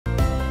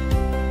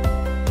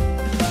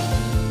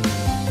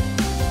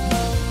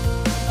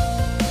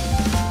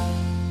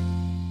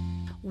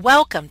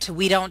Welcome to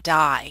We Don't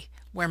Die,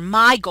 where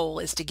my goal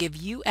is to give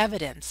you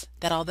evidence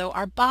that although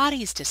our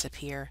bodies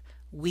disappear,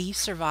 we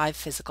survive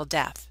physical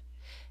death.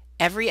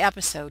 Every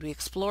episode, we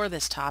explore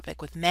this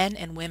topic with men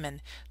and women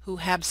who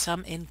have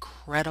some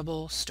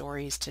incredible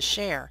stories to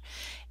share,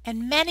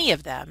 and many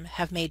of them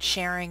have made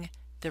sharing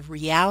the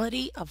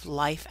reality of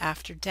life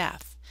after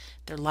death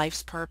their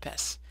life's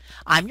purpose.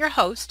 I'm your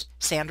host,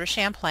 Sandra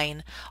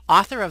Champlain,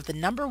 author of the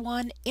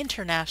 #1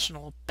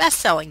 international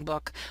best-selling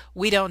book,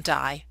 We Don't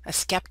Die, A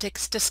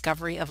Skeptic's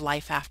Discovery of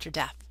Life After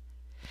Death.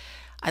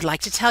 I'd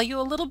like to tell you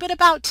a little bit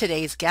about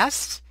today's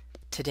guest.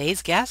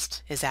 Today's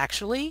guest is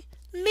actually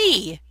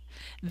me.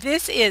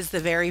 This is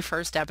the very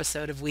first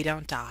episode of We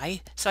Don't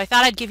Die, so I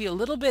thought I'd give you a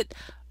little bit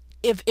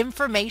of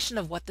information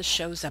of what the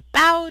show's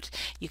about.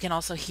 You can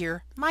also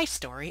hear my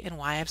story and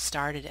why I've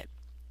started it.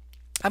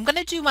 I'm going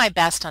to do my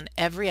best on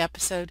every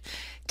episode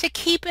to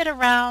keep it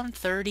around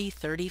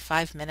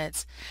 30-35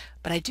 minutes,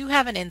 but I do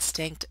have an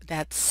instinct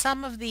that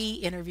some of the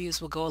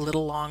interviews will go a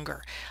little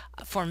longer.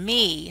 For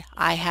me,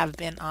 I have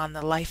been on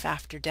the life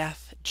after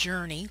death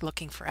journey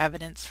looking for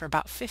evidence for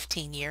about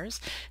 15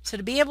 years, so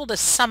to be able to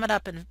sum it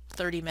up in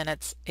 30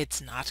 minutes, it's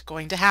not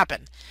going to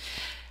happen.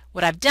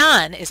 What I've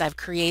done is I've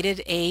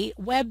created a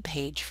web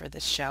page for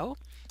this show,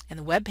 and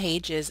the web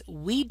page is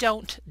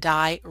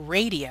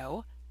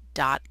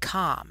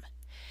WeDon'tDieRadio.com.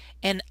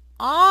 And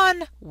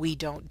on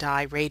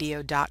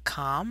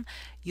WeDon'tDieRadio.com,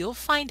 you'll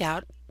find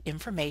out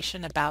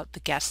information about the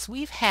guests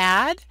we've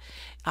had.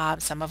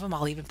 Some of them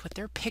I'll even put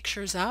their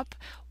pictures up.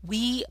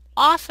 We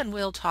often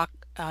will talk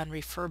and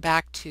refer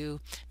back to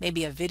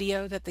maybe a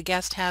video that the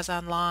guest has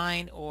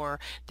online or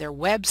their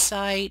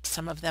website.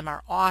 Some of them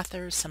are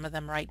authors, some of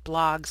them write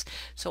blogs.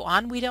 So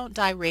on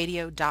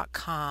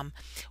WeDon'tDieRadio.com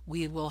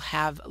we will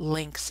have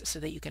links so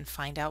that you can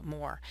find out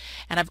more.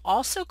 And I've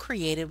also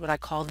created what I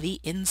call the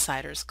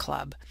Insiders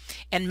Club.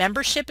 And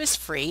membership is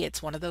free.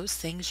 It's one of those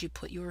things you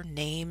put your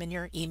name and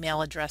your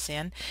email address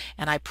in,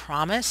 and I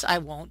promise I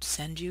won't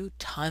send you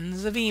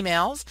tons of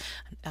emails,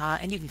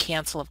 and you can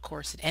cancel of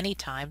course at any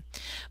time.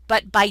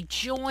 But by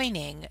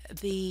joining,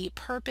 the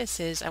purpose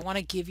is I want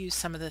to give you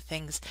some of the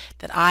things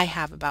that I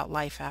have about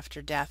life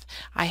after death.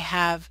 I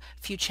have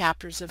a few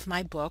chapters of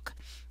my book,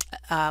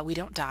 We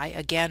Don't Die.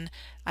 Again,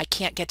 I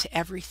can't get to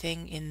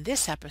everything in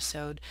this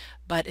episode,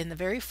 but in the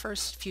very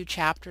first few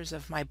chapters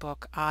of my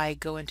book, I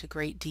go into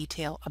great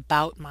detail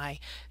about my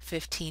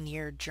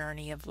 15-year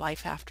journey of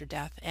life after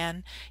death,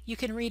 and you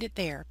can read it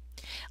there.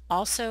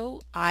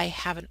 Also, I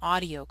have an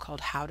audio called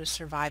How to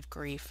Survive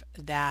Grief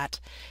that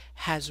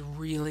has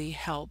really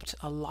helped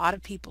a lot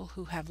of people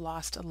who have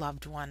lost a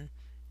loved one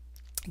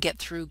get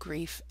through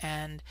grief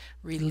and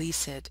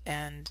release it,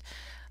 and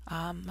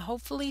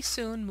hopefully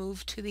soon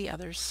move to the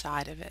other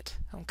side of it.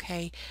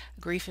 Okay,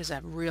 grief is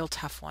a real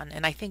tough one,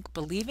 and I think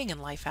believing in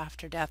life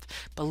after death,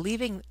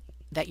 believing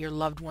that your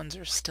loved ones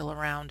are still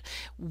around,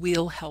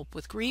 will help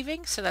with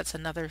grieving. So that's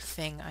another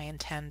thing I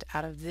intend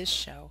out of this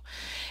show.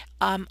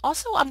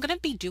 Also, I'm going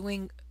to be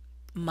doing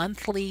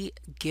monthly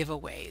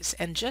giveaways,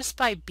 and just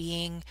by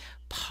being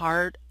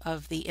part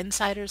of the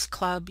Insiders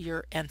Club,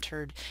 you're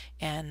entered,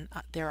 and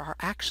there are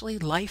actually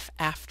life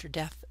after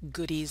death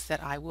goodies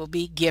that I will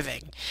be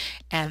giving,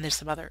 and there's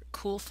some other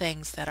cool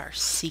things that are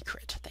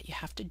secret that you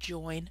have to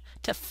join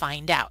to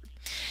find out.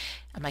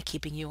 Am I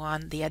keeping you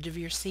on the edge of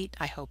your seat?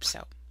 I hope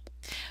so.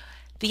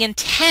 The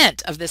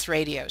intent of this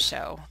radio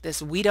show,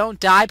 this We Don't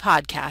Die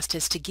podcast,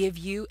 is to give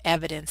you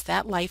evidence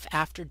that life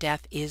after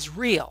death is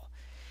real,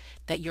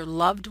 that your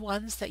loved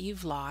ones that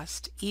you've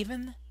lost,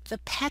 even the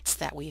pets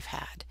that we've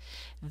had,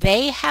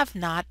 they have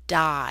not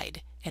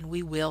died, and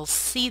we will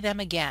see them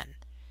again.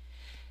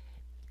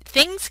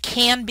 Things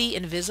can be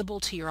invisible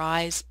to your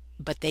eyes,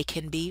 but they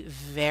can be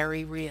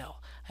very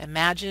real.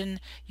 Imagine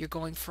you're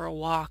going for a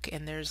walk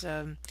and there's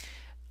a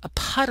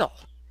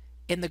puddle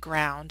in the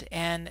ground,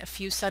 and a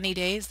few sunny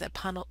days that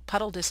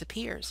puddle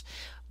disappears.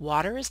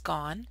 Water is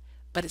gone,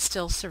 but it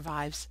still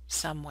survives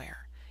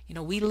somewhere. You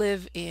know, we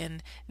live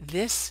in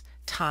this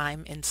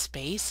time and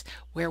space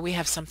where we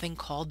have something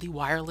called the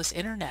wireless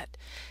internet.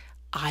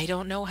 I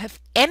don't know if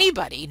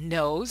anybody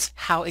knows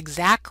how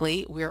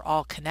exactly we're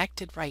all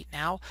connected right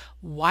now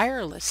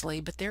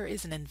wirelessly, but there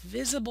is an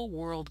invisible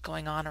world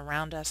going on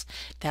around us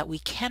that we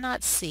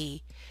cannot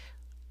see,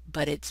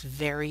 but it's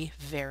very,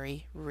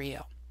 very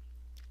real.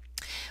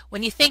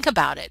 When you think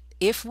about it,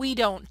 if we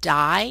don't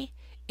die,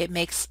 it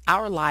makes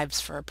our lives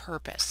for a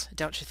purpose,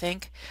 don't you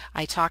think?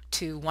 I talked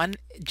to one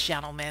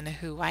gentleman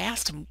who I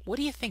asked him, what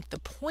do you think the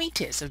point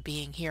is of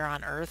being here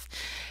on Earth,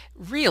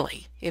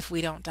 really, if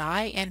we don't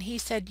die? And he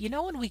said, you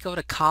know, when we go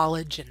to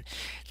college and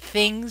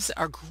things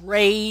are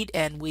great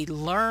and we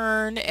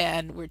learn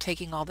and we're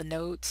taking all the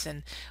notes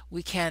and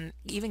we can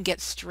even get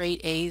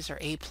straight A's or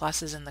A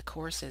pluses in the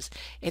courses,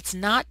 it's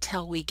not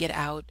till we get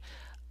out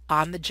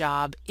on the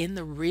job in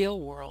the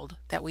real world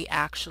that we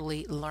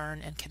actually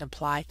learn and can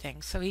apply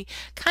things. So he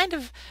kind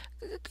of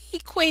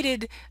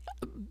equated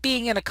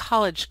being in a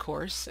college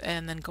course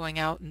and then going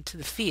out into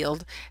the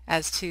field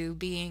as to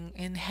being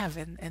in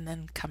heaven and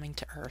then coming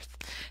to earth.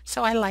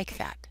 So I like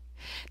that.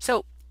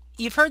 So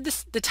you've heard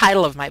this, the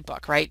title of my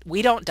book, right?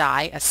 We Don't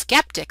Die, A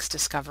Skeptic's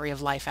Discovery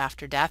of Life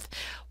After Death.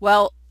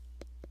 Well,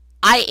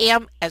 I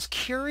am as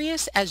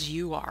curious as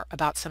you are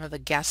about some of the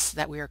guests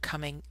that are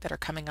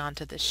coming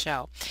onto this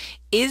show.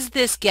 Is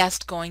this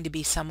guest going to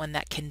be someone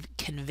that can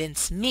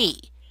convince me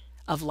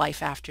of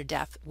life after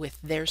death with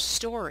their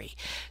story?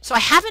 So I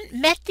haven't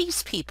met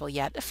these people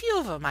yet. A few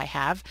of them I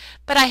have,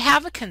 but I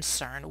have a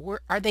concern.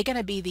 Are they going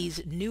to be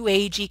these new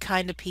agey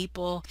kind of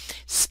people,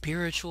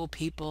 spiritual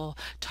people,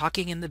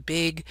 talking in the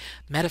big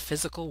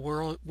metaphysical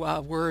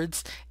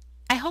words?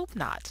 I hope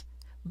not.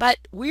 But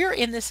we're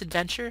in this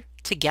adventure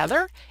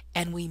together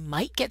and we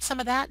might get some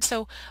of that.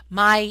 So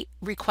my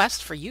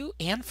request for you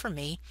and for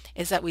me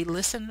is that we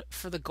listen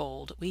for the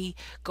gold. We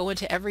go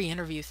into every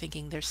interview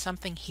thinking there's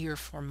something here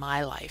for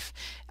my life,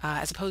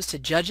 as opposed to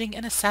judging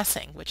and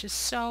assessing, which is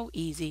so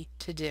easy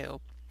to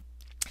do.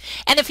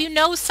 And if you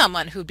know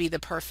someone who'd be the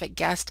perfect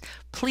guest,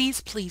 please,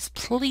 please,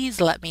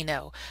 please let me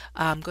know.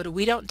 Go to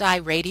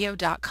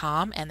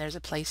wedon'tdieradio.com and there's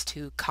a place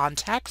to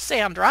contact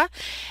Sandra.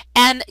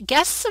 And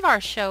guests of our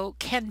show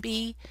can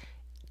be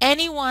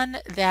anyone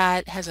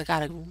that has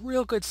got a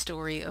real good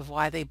story of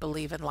why they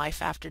believe in life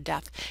after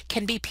death.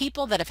 Can be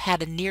people that have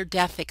had a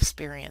near-death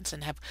experience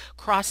and have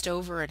crossed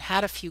over and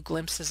had a few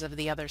glimpses of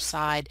the other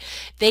side.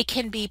 They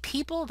can be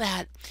people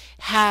that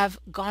have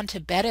gone to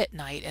bed at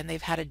night and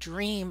they've had a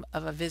dream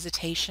of a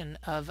visitation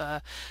of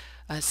a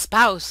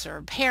spouse or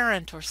a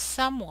parent or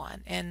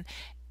someone, and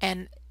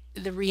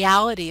the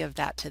reality of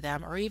that to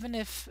them, or even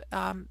if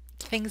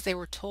things they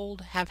were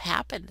told have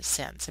happened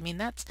since. I mean,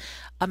 that's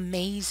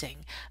amazing.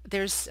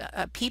 There's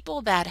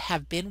people that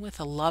have been with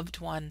a loved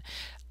one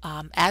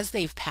as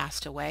they've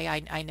passed away.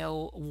 I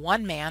know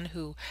one man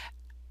who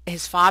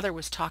his father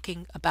was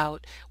talking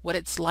about what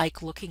it's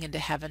like looking into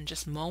heaven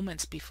just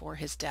moments before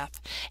his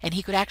death. And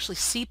he could actually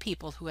see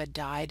people who had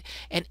died.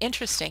 And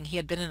interesting, he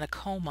had been in a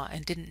coma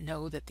and didn't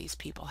know that these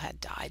people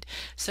had died.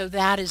 So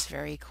that is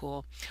very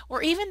cool.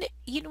 Or even,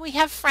 we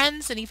have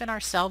friends and even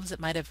ourselves that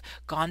might have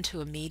gone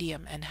to a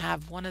medium and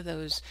have one of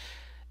those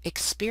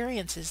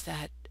experiences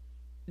that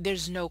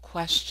there's no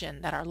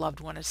question that our loved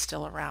one is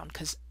still around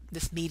because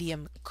this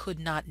medium could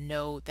not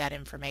know that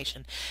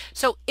information.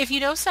 So if you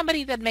know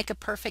somebody that'd make a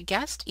perfect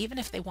guest, even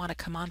if they want to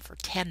come on for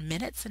 10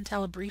 minutes and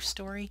tell a brief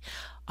story,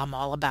 I'm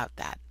all about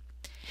that.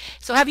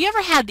 So have you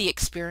ever had the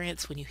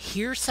experience when you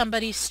hear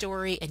somebody's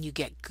story and you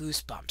get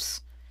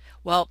goosebumps?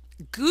 Well,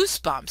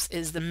 goosebumps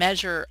is the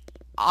measure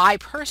I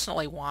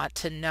personally want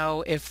to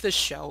know if the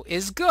show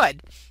is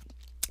good.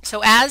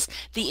 So as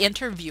the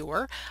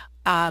interviewer,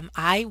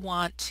 I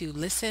want to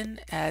listen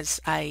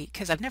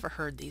because I've never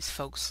heard these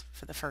folks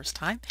for the first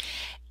time.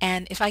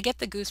 And if I get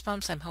the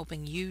goosebumps, I'm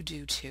hoping you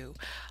do too.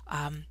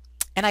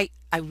 And I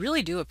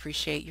really do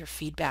appreciate your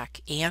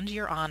feedback and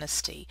your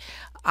honesty.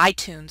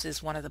 iTunes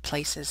is one of the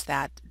places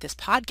that this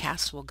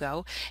podcast will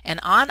go. And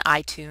on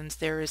iTunes,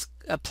 there is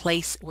a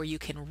place where you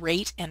can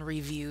rate and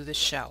review the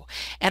show.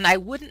 And I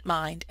wouldn't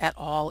mind at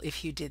all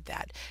if you did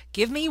that.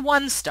 Give me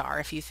 1 star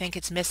if you think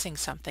it's missing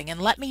something and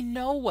let me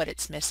know what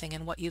it's missing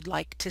and what you'd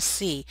like to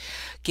see.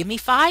 Give me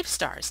 5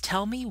 stars.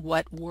 Tell me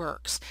what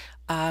works.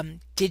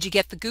 Did you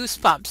get the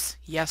goosebumps?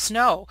 Yes,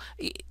 no.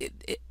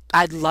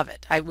 I'd love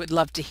it. I would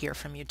love to hear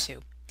from you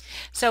too.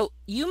 So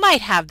you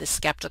might have the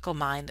skeptical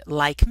mind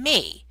like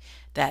me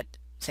that,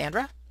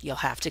 Sandra, you'll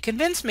have to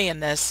convince me in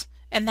this,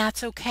 and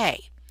that's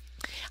okay.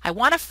 I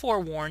want to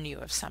forewarn you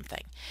of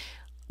something.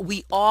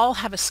 We all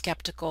have a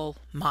skeptical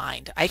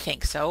mind. I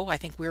think so. I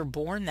think we're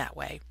born that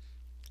way.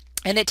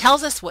 And it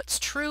tells us what's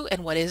true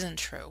and what isn't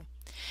true.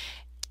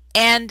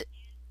 And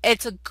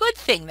it's a good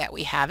thing that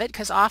we have it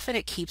because often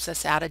it keeps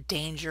us out of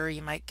danger.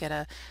 You might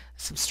get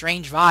some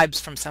strange vibes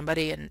from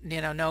somebody and,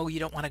 no, you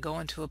don't want to go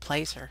into a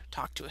place or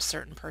talk to a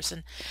certain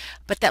person.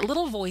 But that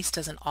little voice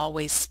doesn't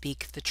always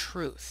speak the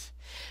truth.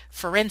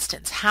 For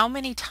instance, how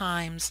many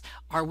times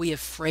are we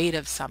afraid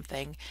of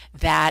something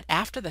that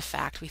after the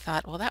fact we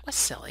thought, well, that was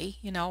silly.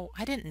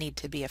 I didn't need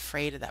to be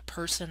afraid of that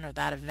person or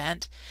that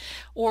event.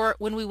 Or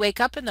when we wake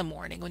up in the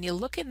morning, when you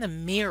look in the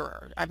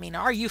mirror, I mean,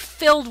 are you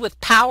filled with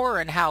power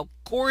and how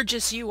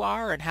gorgeous you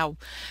are and how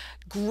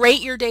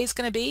great your day's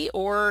going to be?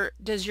 Or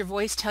does your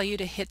voice tell you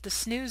to hit the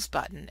snooze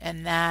button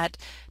and that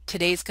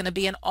today's going to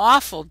be an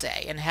awful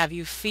day and have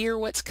you fear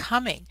what's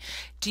coming?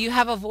 Do you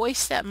have a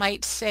voice that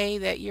might say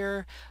that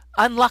you're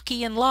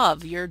unlucky in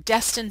love, you're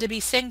destined to be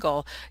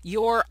single,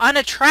 you're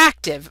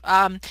unattractive,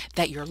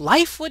 that your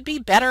life would be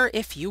better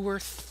if you were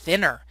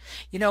thinner?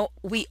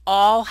 We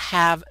all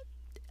have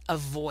a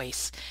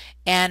voice.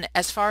 And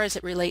as far as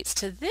it relates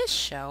to this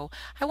show,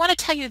 I want to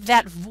tell you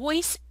that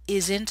voice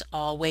isn't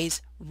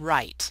always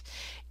right.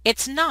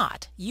 It's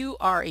not. You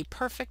are a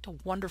perfect,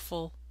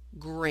 wonderful,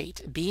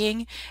 great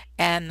being.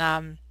 And,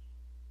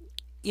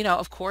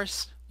 of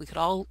course, we could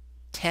all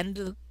tend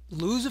to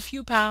lose a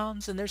few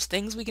pounds and there's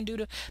things we can do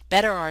to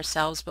better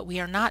ourselves, but we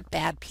are not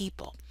bad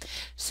people.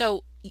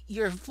 So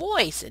your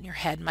voice in your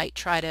head might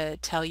try to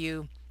tell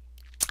you,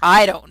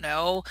 I don't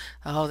know,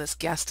 oh, this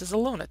guest is a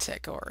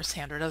lunatic, or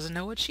Sandra doesn't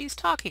know what she's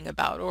talking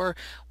about, or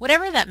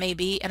whatever that may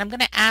be. And I'm going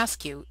to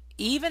ask you,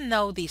 even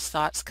though these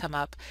thoughts come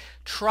up,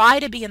 try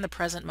to be in the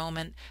present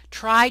moment.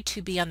 Try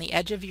to be on the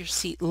edge of your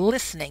seat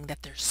listening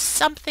that there's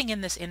something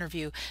in this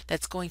interview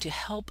that's going to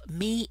help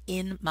me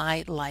in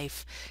my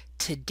life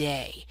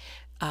today.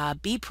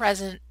 Be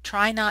present,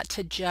 try not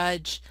to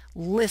judge,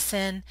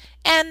 listen,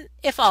 and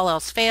if all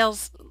else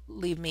fails,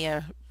 leave me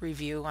a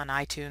review on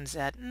iTunes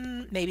that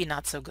maybe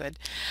not so good.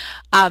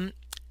 Um,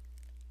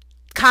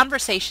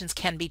 Conversations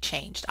can be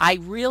changed. I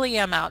really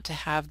am out to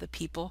have the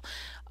people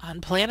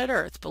on planet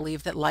Earth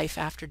believe that life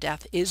after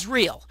death is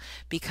real,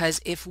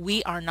 because if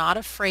we are not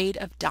afraid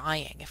of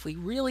dying, if we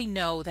really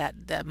know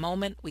that the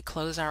moment we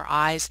close our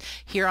eyes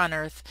here on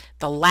Earth,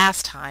 the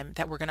last time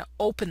that we're going to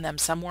open them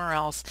somewhere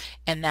else,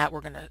 and that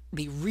we're going to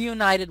be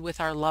reunited with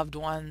our loved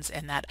ones,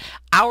 and that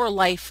our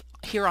life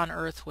here on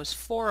Earth was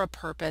for a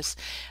purpose,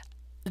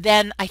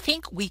 then I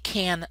think we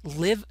can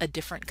live a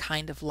different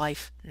kind of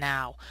life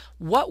now.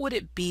 What would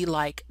it be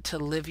like to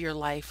live your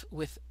life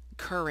with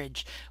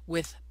courage,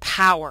 with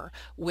power,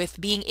 with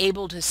being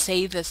able to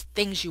say the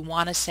things you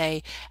want to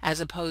say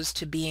as opposed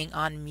to being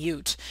on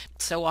mute?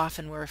 So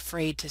often we're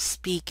afraid to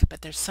speak,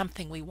 but there's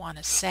something we want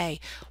to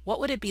say. What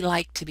would it be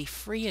like to be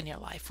free in your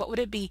life? What would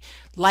it be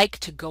like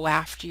to go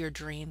after your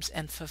dreams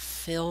and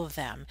fulfill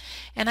them?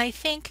 And I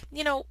think,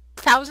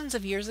 thousands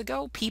of years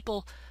ago,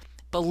 people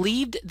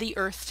believed the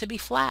earth to be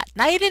flat.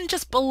 Now, they didn't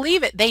just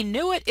believe it, they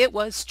knew it. It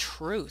was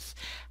truth.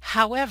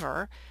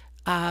 However,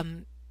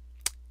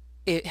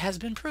 it has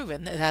been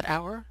proven that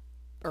our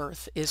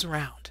earth is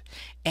round.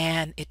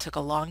 And it took a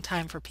long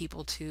time for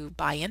people to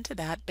buy into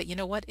that. But you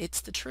know what? It's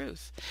the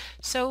truth.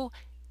 So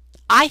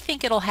I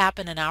think it'll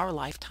happen in our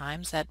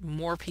lifetimes that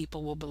more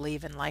people will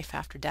believe in life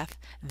after death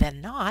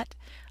than not.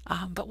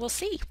 But we'll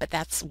see. But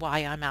that's why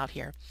I'm out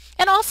here.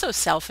 And also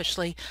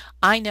selfishly,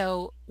 I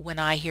know when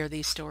I hear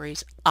these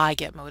stories, I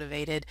get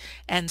motivated.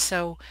 And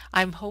so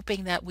I'm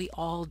hoping that we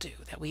all do,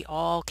 that we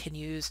all can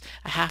use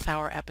a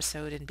half-hour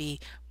episode and be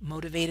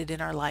motivated in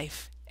our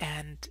life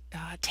and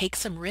take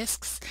some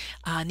risks.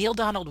 Neil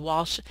Donald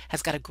Walsh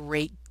has got a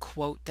great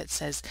quote that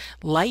says,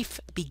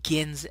 "Life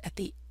begins at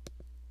the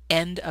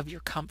end of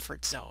your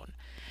comfort zone."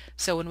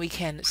 So when we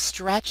can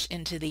stretch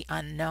into the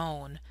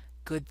unknown,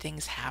 good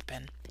things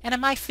happen. And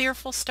am I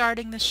fearful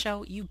starting this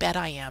show? You bet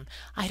I am.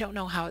 I don't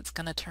know how it's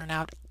going to turn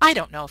out. I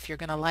don't know if you're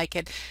going to like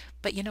it.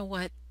 But you know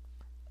what?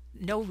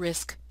 No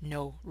risk,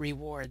 no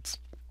rewards.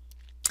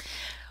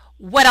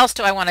 What else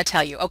do I want to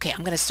tell you? Okay,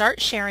 I'm going to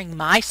start sharing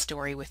my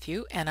story with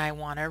you, and I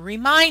want to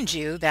remind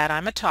you that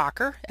I'm a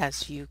talker,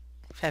 as you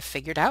have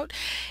figured out.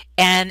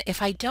 And if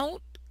I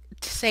don't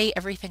say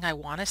everything I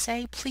want to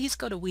say, please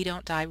go to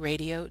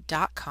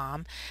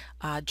WeDon'tDieRadio.com,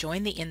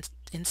 join the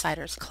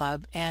Insiders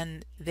Club,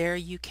 and there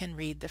you can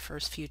read the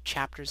first few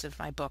chapters of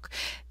my book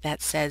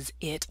that says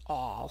it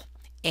all.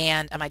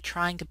 And am I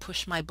trying to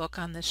push my book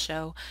on this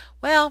show?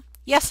 Well,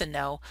 yes and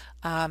no.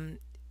 On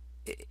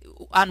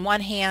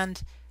one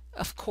hand,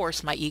 of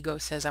course, my ego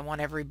says I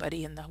want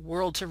everybody in the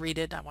world to read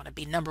it. I want to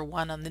be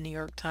 #1 on the New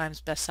York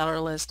Times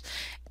bestseller list.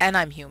 And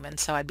I'm human,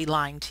 so I'd be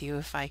lying to you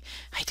if I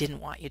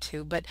didn't want you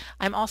to. But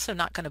I'm also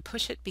not going to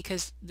push it,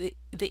 because the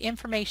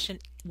information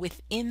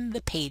within the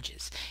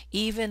pages,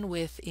 even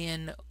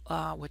within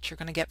what you're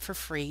going to get for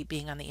free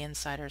being on the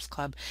Insiders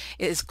Club,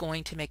 is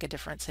going to make a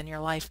difference in your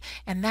life.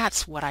 And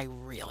that's what I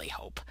really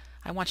hope.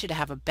 I want you to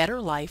have a better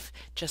life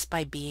just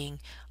by being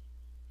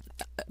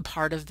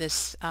part of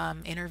this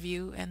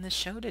interview and the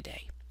show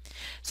today.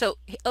 So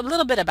a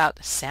little bit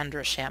about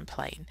Sandra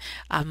Champlain.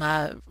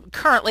 I'm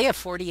currently a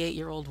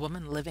 48-year-old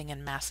woman living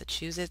in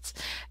Massachusetts,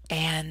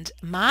 and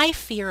my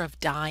fear of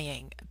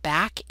dying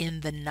back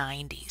in the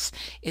 90s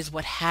is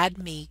what had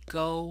me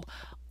go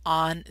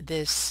on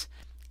this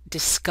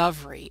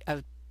discovery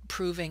of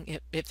proving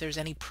if there's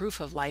any proof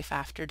of life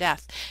after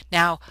death.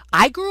 Now,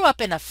 I grew up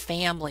in a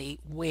family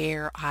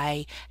where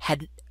I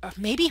had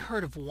maybe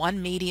heard of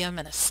one medium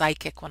and a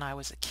psychic when I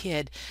was a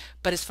kid,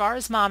 but as far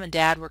as mom and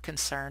dad were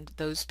concerned,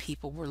 those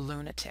people were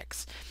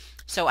lunatics.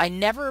 So I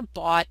never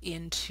bought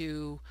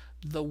into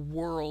the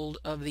world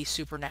of the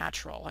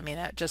supernatural. I mean,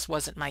 that just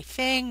wasn't my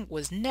thing,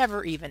 was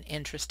never even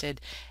interested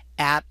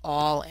at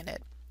all in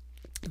it.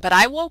 But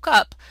I woke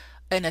up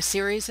in a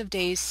series of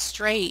days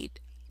straight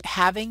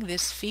having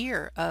this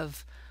fear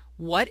of,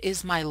 what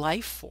is my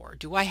life for?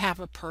 Do I have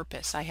a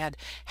purpose? I had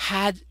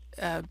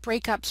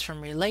breakups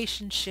from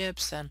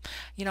relationships, and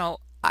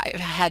I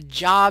had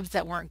jobs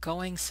that weren't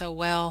going so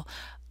well.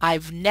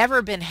 I've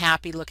never been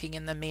happy looking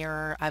in the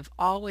mirror. I've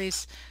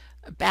always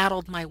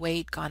battled my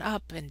weight, gone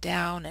up and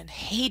down, and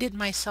hated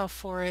myself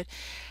for it.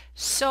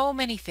 So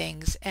many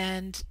things.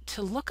 And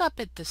to look up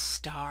at the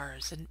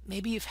stars, and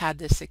maybe you've had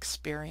this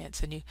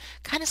experience, and you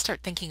kind of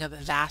start thinking of the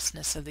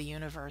vastness of the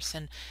universe,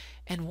 and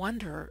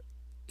wonder,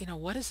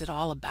 what is it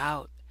all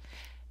about?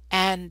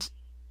 And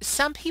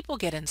some people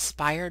get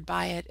inspired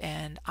by it,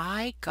 and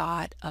I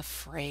got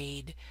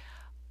afraid.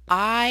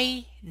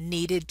 I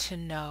needed to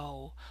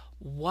know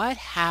what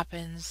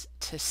happens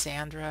to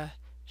Sandra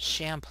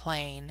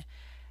Champlain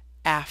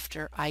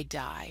after I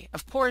die.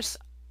 Of course,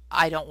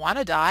 I don't want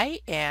to die,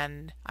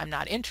 and I'm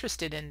not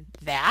interested in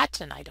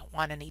that, and I don't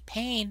want any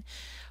pain.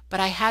 But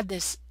I had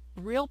this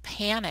real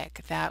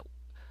panic that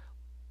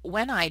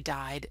when I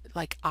died,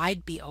 like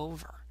I'd be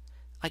over.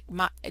 Like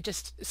my it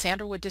just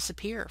Sandra would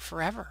disappear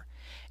forever.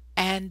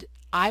 And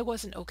I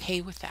wasn't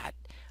okay with that.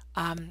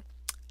 Um,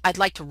 I'd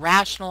like to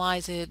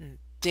rationalize it and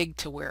dig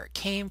to where it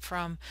came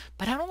from,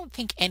 but I don't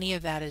think any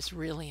of that is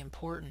really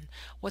important.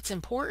 What's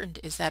important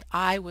is that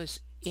I was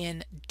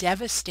in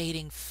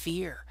devastating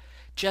fear.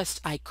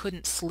 Just I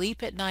couldn't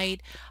sleep at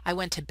night. I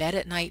went to bed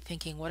at night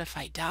thinking, what if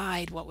I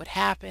died? What would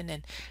happen?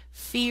 And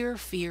fear,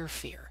 fear,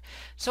 fear.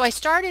 So I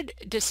started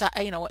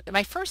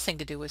my first thing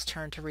to do was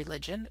turn to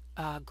religion.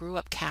 Grew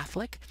up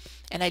Catholic,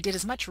 and I did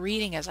as much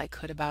reading as I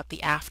could about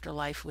the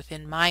afterlife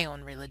within my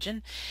own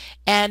religion.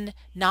 And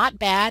not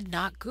bad,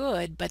 not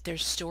good, but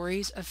there's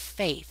stories of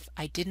faith.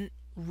 I didn't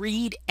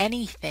read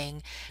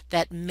anything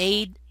that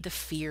made the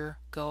fear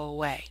go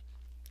away.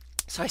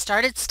 So I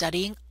started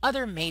studying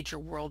other major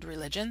world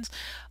religions,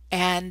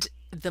 and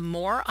the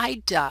more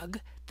I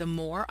dug, the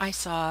more I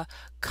saw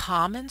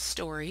common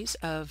stories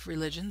of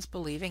religions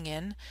believing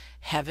in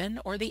heaven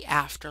or the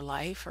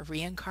afterlife or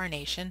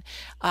reincarnation,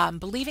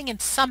 believing in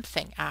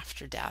something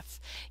after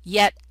death.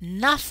 Yet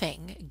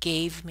nothing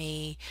gave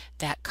me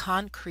that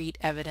concrete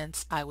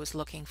evidence I was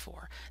looking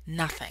for.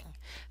 Nothing.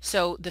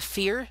 So the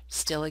fear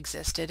still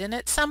existed. And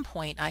at some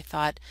point I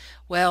thought,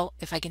 well,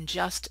 if I can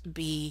just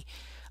be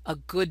a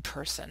good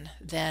person,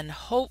 then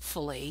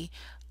hopefully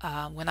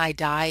when I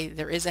die,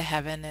 there is a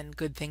heaven and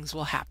good things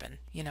will happen,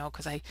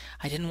 because I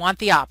didn't want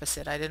the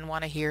opposite. I didn't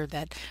want to hear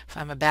that if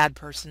I'm a bad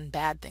person,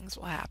 bad things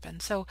will happen.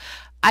 So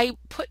I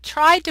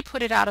tried to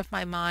put it out of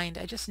my mind.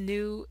 I just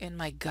knew in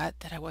my gut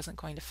that I wasn't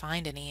going to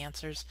find any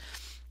answers.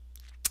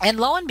 And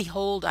lo and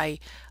behold, I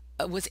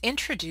was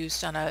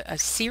introduced on a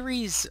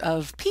series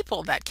of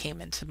people that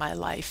came into my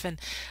life, and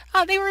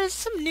they were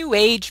some new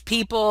age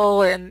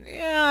people, and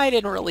yeah, I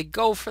didn't really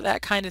go for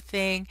that kind of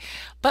thing.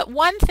 But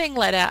one thing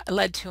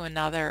led to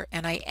another,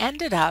 and I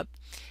ended up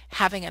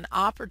having an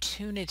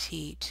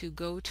opportunity to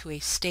go to a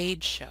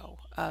stage show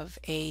of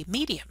a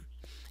medium,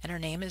 and her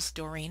name is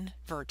Doreen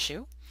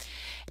Virtue.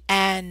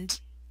 And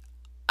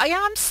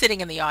I'm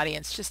sitting in the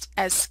audience just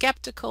as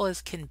skeptical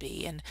as can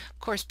be. And of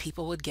course,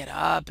 people would get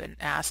up and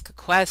ask a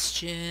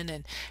question,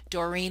 and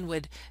Doreen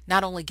would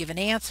not only give an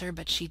answer,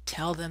 but she'd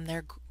tell them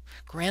their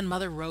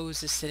grandmother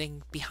Rose is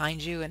sitting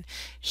behind you, and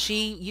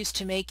she used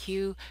to make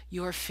you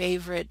your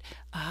favorite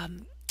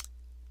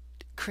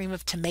cream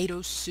of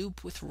tomato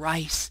soup with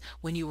rice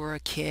when you were a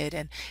kid,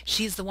 and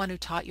she's the one who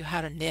taught you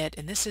how to knit,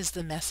 and this is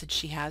the message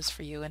she has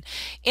for you. And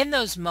in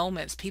those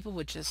moments, people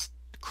would just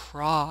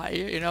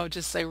cry,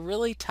 just say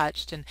really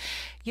touched. And,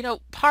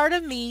 part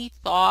of me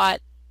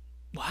thought,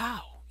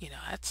 wow,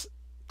 that's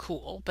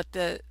cool. But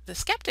the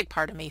skeptic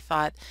part of me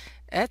thought,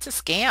 it's a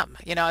scam.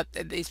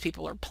 These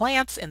people are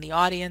plants in the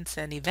audience,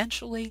 and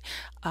eventually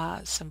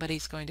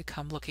somebody's going to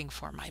come looking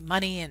for my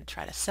money and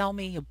try to sell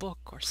me a book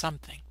or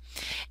something.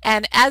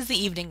 And as the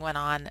evening went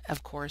on,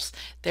 of course,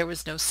 there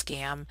was no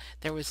scam.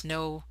 There was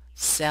no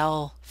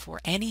sell for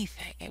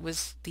anything.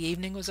 The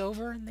evening was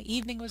over, and the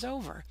evening was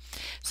over.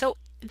 So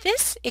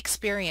this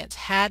experience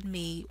had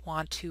me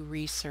want to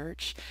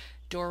research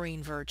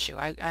Doreen Virtue.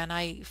 And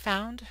I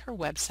found her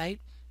website,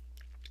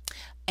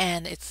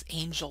 and it's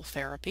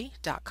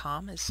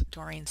angeltherapy.com is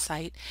Doreen's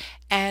site.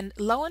 And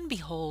lo and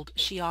behold,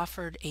 she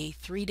offered a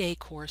 3-day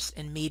course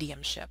in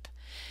mediumship.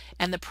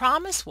 And the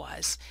promise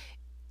was,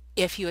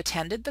 if you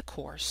attended the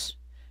course,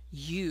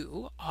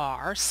 you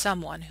are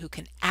someone who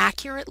can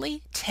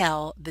accurately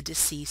tell the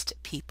deceased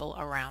people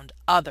around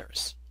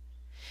others.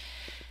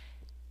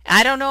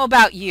 I don't know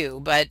about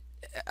you, but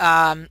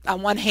on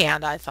one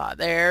hand, I thought,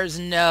 there's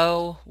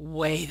no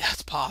way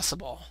that's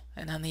possible.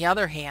 And on the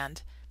other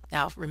hand,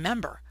 now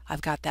remember,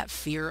 I've got that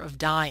fear of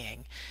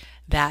dying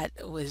that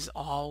was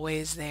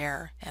always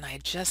there. And I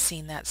had just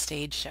seen that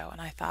stage show,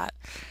 and I thought,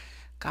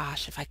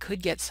 gosh, if I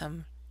could get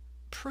some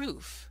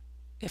proof,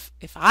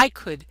 if I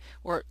could,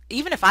 or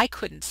even if I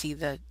couldn't see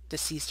the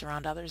deceased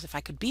around others, if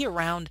I could be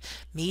around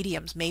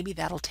mediums, maybe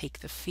that'll take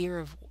the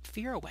fear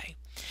away.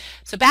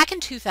 So back in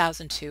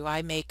 2002,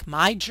 I make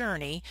my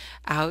journey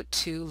out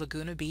to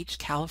Laguna Beach,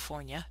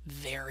 California,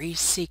 very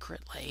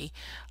secretly.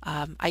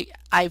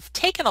 I've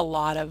taken a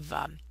lot of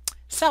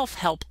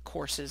self-help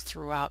courses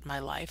throughout my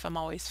life. I'm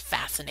always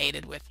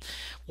fascinated with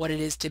what it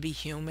is to be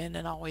human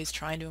and always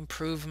trying to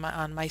improve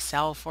on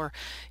myself, or,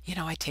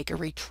 I take a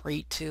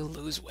retreat to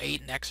lose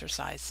weight and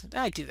exercise.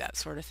 I do that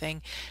sort of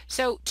thing.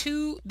 So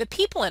to the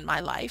people in my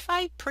life,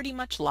 I pretty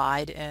much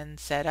lied and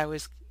said I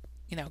was,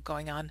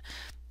 going on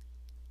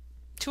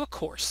to a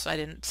course. I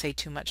didn't say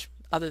too much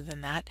other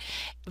than that.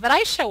 But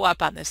I show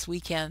up on this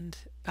weekend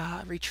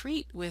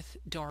retreat with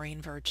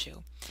Doreen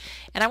Virtue.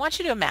 And I want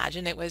you to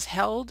imagine it was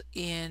held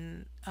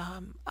in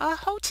a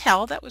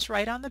hotel that was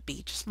right on the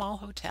beach, small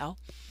hotel.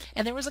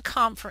 And there was a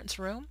conference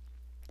room.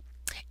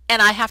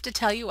 And I have to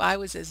tell you, I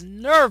was as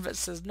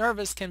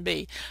nervous can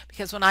be,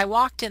 because when I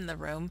walked in the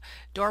room,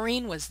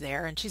 Doreen was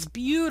there, and she's a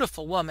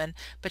beautiful woman,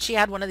 but she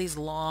had one of these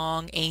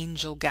long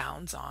angel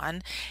gowns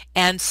on,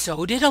 and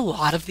so did a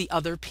lot of the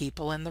other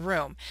people in the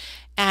room.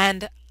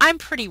 And I'm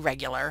pretty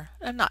regular.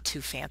 I'm not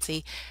too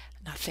fancy,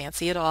 not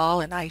fancy at all,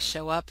 and I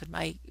show up in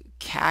my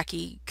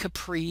khaki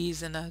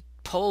capris and a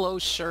polo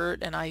shirt,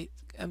 and I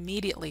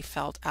immediately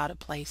felt out of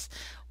place.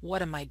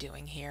 What am I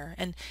doing here?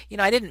 And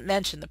I didn't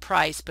mention the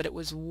price, but it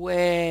was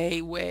way,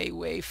 way,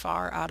 way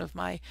far out of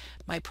my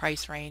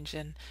price range.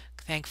 And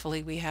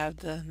thankfully, we have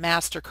the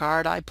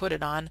MasterCard. I put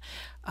it on,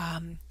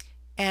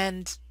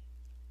 and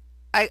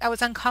I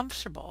was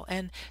uncomfortable.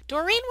 And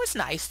Doreen was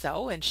nice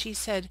though, and she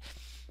said,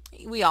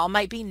 we all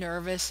might be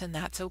nervous and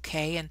that's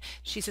okay. And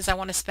she says, I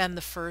want to spend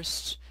the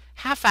first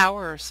half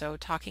hour or so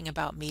talking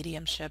about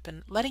mediumship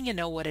and letting you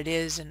know what it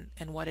is and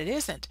what it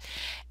isn't.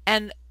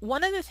 And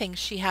one of the things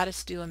she had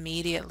us do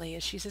immediately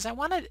is she says, I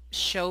want to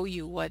show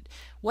you what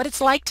it's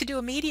like to do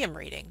a medium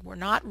reading. We're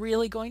not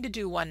really going to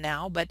do one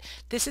now, but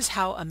this is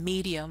how a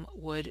medium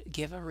would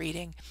give a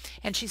reading.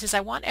 And she says,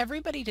 I want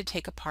everybody to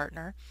take a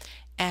partner.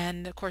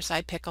 And of course,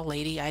 I pick a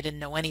lady. I didn't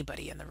know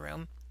anybody in the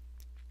room.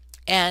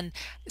 And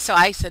so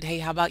I said, hey,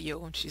 how about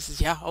you? And she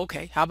says, yeah,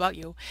 okay, how about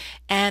you?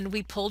 And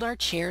we pulled our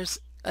chairs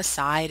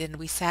aside and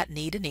we sat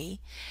knee to knee.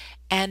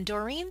 And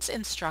Doreen's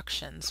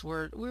instructions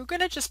were we were going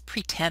to just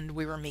pretend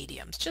we were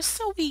mediums, just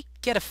so we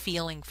get a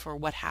feeling for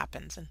what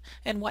happens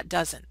and what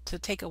doesn't, to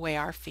take away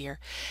our fear.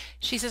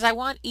 She says, I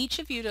want each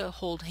of you to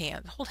hold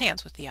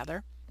hands with the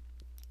other.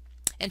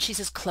 And she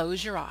says,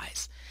 close your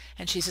eyes.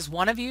 And she says,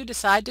 one of you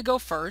decide to go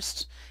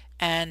first.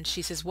 And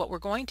she says, what we're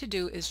going to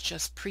do is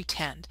just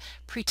pretend.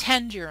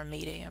 Pretend you're a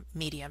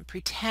medium.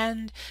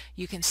 Pretend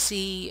you can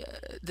see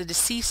the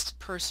deceased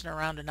person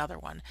around another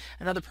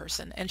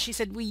person. And she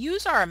said, we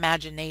use our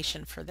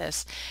imagination for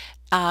this.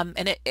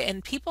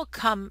 And people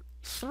come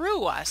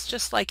through us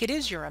just like it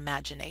is your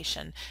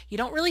imagination. You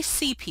don't really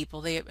see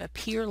people. They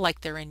appear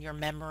like they're in your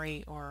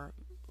memory, or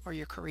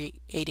you're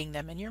creating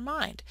them in your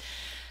mind.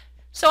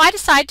 So I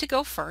decide to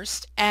go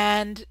first,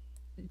 and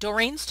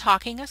Doreen's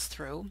talking us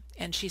through,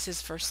 and she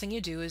says, first thing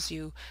you do is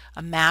you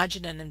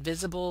imagine an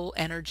invisible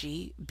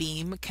energy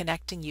beam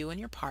connecting you and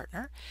your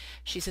partner.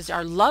 She says,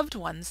 our loved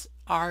ones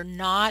are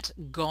not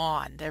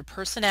gone. Their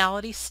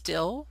personality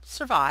still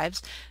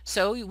survives,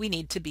 so we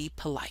need to be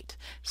polite.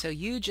 So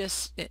you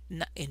just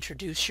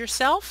introduce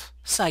yourself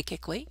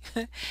psychically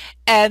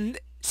and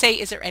say,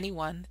 is there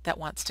anyone that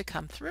wants to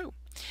come through?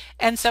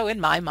 And so in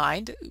my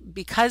mind,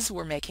 because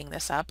we're making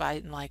this up,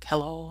 I'm like,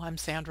 hello, I'm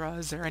Sandra.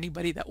 Is there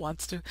anybody that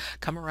wants to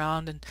come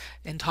around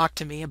and talk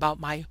to me about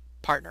my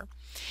partner?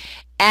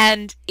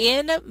 And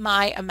in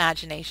my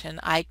imagination,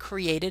 I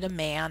created a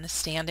man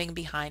standing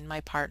behind my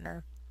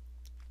partner.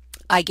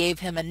 I gave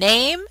him a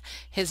name.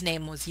 His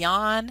name was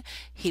Jan.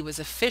 He was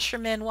a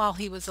fisherman while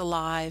he was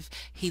alive.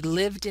 He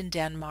lived in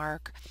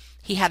Denmark.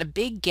 He had a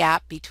big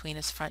gap between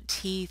his front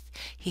teeth.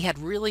 He had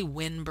really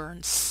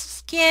windburned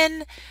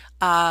skin.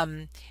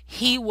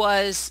 He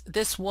was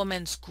this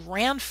woman's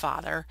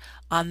grandfather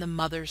on the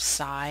mother's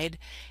side,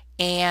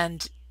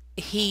 and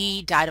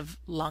he died of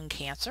lung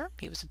cancer.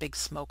 He was a big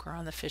smoker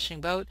on the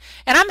fishing boat.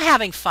 And I'm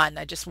having fun.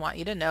 I just want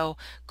you to know,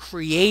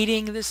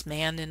 creating this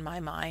man in my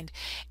mind.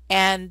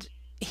 And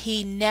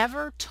he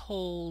never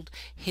told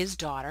his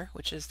daughter,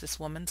 which is this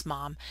woman's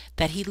mom,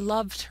 that he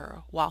loved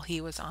her while he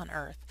was on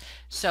earth.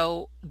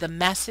 So the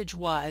message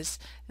was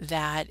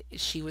that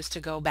she was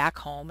to go back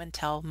home and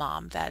tell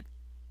mom that,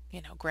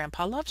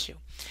 grandpa loves you.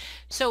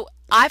 So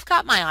I've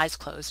got my eyes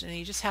closed, and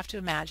you just have to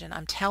imagine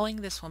I'm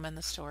telling this woman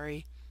the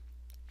story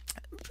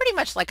pretty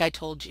much like I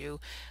told you.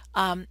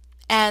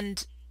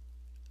 And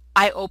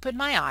I opened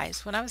my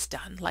eyes when I was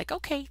done, like,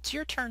 okay, it's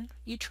your turn.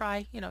 You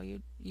try,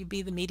 you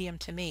be the medium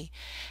to me.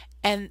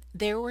 And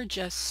there were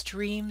just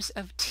streams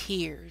of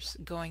tears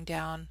going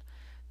down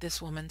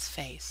this woman's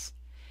face.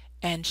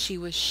 And she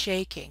was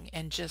shaking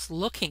and just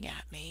looking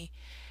at me.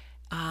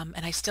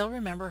 And I still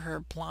remember her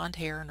blonde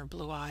hair and her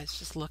blue eyes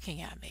just looking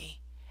at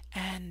me.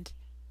 And,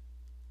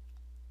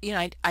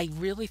 I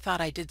really thought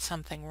I did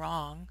something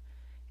wrong.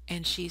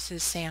 And she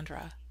says,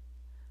 Sandra,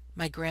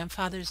 my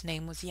grandfather's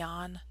name was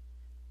Jan.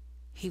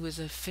 He was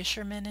a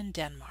fisherman in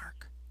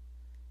Denmark.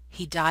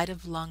 He died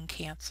of lung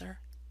cancer.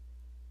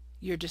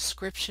 Your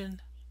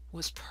description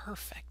was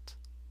perfect.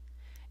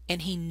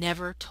 And he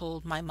never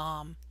told my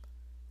mom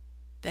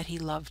that he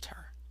loved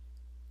her.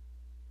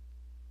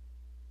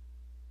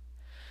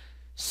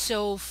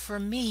 So for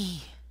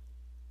me,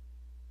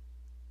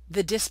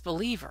 the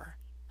disbeliever,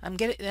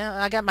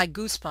 I got my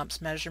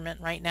goosebumps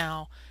measurement right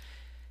now,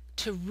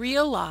 to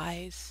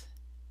realize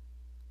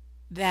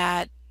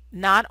that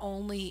not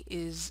only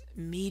is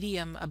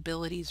medium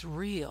abilities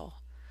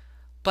real,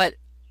 but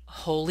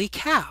holy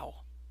cow,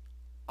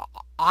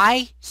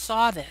 I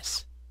saw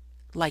this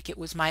like it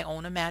was my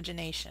own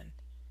imagination,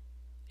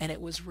 and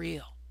it was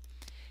real.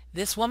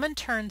 This woman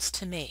turns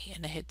to me,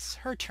 and it's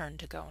her turn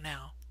to go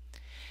now,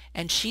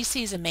 and she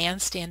sees a man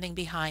standing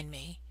behind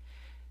me.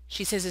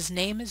 She says his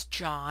name is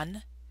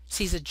John.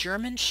 He's a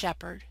German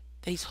shepherd.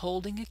 that he's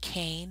holding a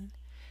cane,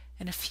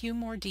 and a few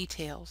more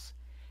details,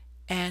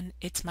 and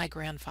it's my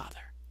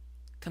grandfather,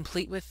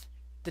 complete with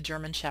the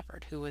German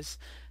Shepherd, who was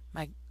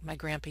my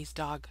grandpa's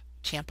dog,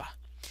 Champa.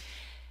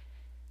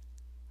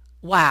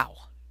 Wow.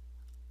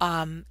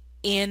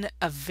 In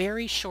a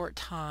very short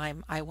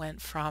time, I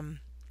went from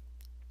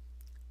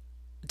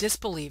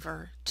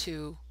disbeliever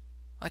to,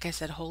 like I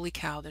said, holy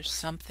cow, there's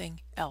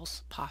something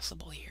else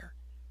possible here.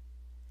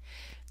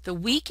 The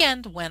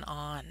weekend went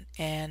on,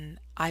 and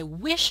I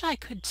wish I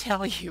could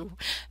tell you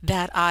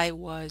that I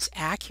was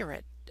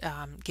accurate,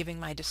 giving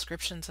my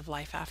descriptions of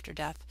life after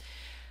death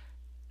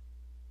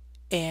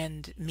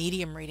and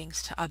medium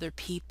readings to other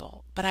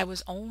people, but I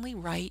was only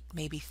right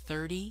maybe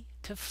 30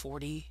 to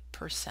 40%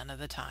 of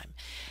the time.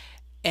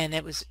 And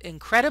it was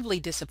incredibly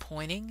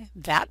disappointing,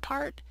 that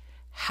part.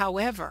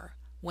 However,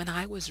 when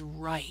I was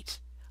right,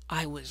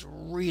 I was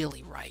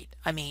really right.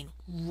 I mean,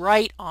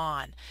 right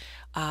on.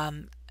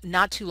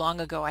 Not too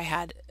long ago, I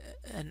had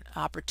an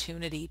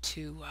opportunity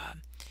to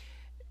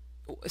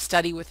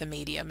study with a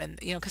medium, and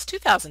because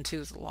 2002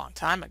 is a long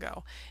time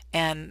ago,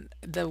 and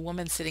the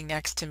woman sitting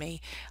next to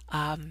me,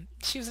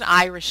 she was an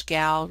Irish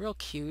gal, real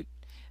cute,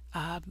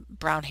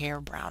 brown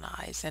hair, brown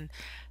eyes. And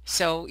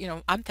so,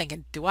 I'm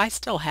thinking, do I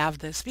still have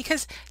this?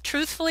 Because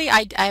truthfully,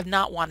 I have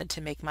not wanted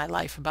to make my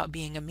life about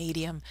being a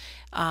medium.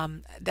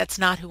 That's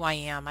not who I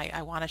am.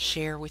 I want to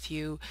share with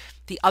you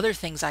the other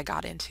things I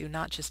got into,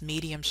 not just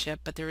mediumship,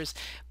 but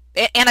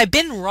and I've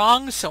been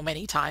wrong so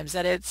many times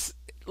that it's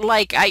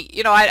like, I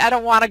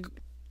don't want to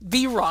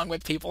be wrong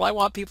with people. I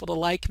want people to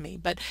like me,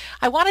 but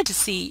I wanted to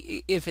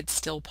see if it's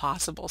still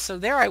possible. So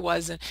there I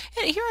was, and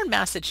here in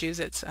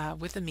Massachusetts,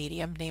 with a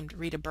medium named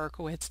Rita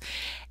Berkowitz,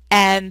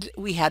 and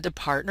we had to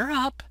partner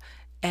up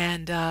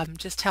and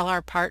just tell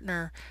our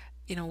partner,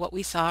 what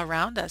we saw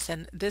around us.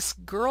 And this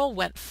girl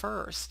went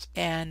first,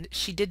 and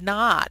she did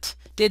not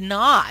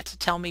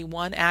tell me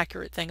one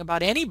accurate thing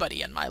about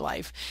anybody in my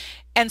life.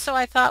 And so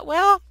I thought,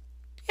 well,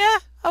 yeah,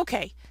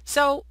 okay.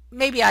 So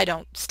maybe I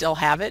don't still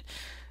have it,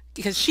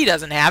 because she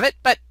doesn't have it,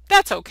 but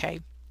that's okay.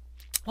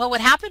 Well,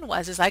 what happened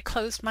was is I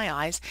closed my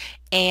eyes,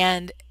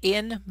 and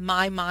in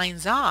my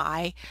mind's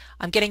eye,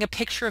 I'm getting a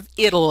picture of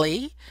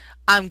Italy.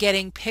 I'm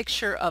getting a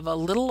picture of a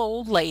little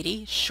old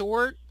lady,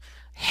 short,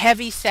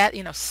 heavy set,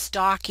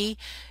 stocky,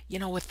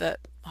 with the,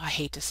 oh, I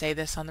hate to say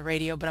this on the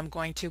radio, but I'm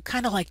going to,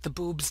 kind of like the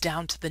boobs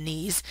down to the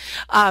knees.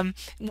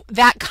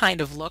 That kind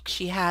of look.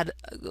 She had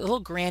little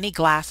granny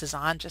glasses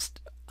on, just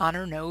on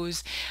her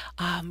nose,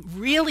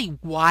 really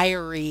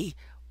wiry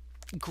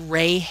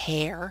gray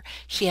hair.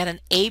 She had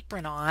an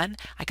apron on.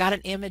 I got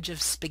an image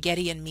of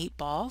spaghetti and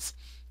meatballs.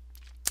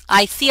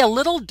 I see a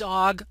little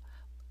dog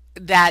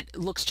that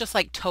looks just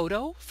like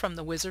Toto from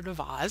The Wizard of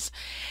Oz.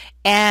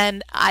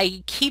 And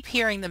I keep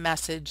hearing the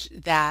message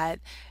that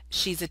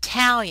she's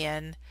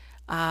Italian,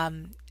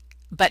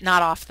 but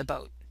not off the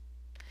boat.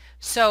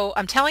 So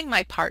I'm telling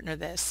my partner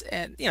this,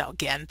 and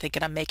again,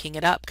 thinking I'm making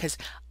it up, because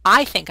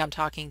I think I'm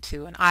talking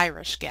to an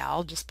Irish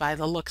gal just by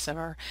the looks of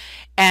her.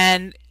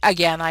 And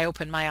again, I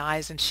open my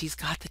eyes, and she's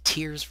got the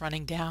tears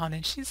running down,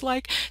 and she's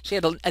like, she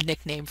had a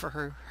nickname for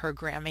her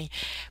Grammy,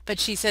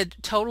 but she said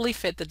totally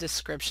fit the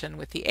description,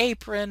 with the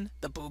apron,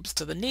 the boobs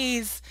to the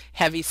knees,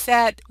 heavy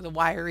set, the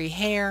wiry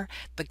hair,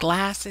 the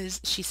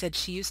glasses. She said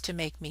she used to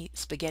make me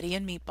spaghetti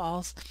and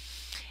meatballs.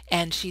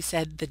 And she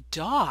said the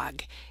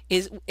dog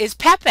is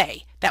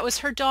Pepe. That was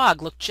her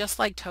dog, looked just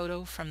like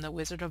Toto from The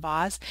Wizard of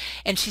Oz.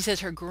 And she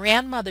says her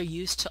grandmother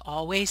used to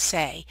always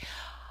say,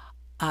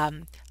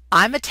 I'm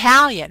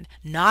Italian,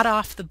 not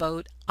off the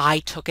boat. I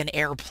took an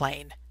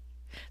airplane.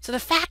 So the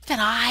fact that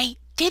I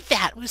did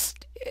that was,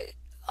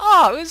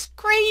 oh, it was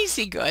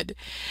crazy good.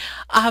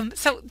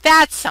 So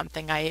that's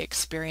something I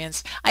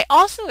experienced. I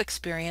also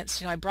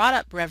experienced, I brought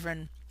up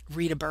Reverend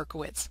Rita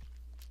Berkowitz.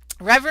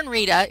 Reverend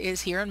Rita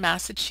is here in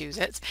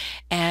Massachusetts,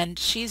 and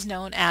she's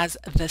known as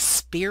the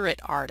Spirit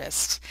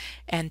Artist.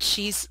 And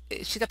she's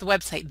got the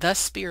website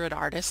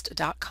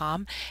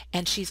thespiritartist.com,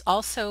 and she's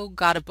also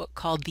got a book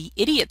called The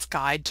Idiot's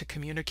Guide to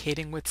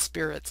Communicating with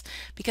Spirits,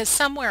 because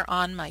somewhere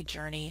on my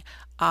journey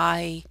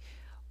I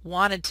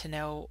wanted to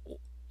know,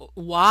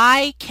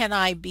 why can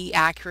I be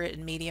accurate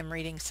in medium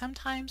reading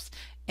sometimes,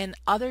 and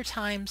other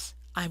times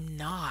I'm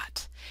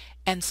not?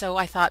 And so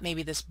I thought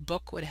maybe this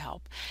book would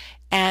help.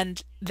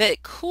 And the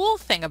cool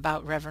thing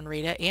about Reverend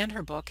Rita and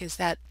her book is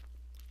that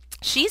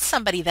she's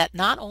somebody that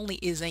not only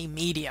is a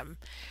medium,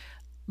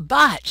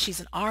 but she's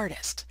an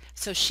artist.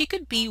 So she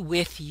could be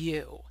with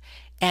you.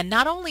 And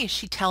not only is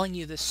she telling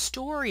you the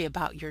story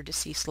about your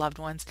deceased loved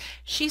ones,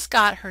 she's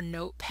got her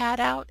notepad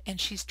out and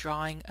she's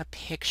drawing a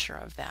picture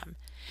of them.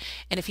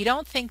 And if you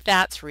don't think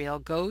that's real,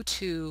 go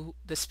to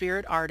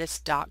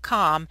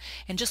thespiritartist.com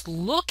and just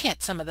look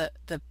at some of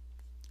the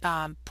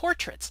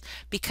portraits,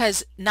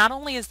 because not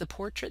only is the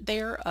portrait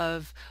there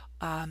of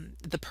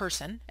the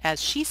person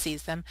as she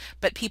sees them,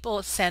 but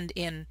people send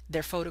in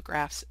their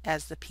photographs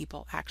as the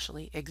people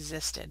actually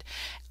existed.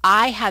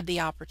 I had the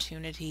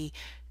opportunity,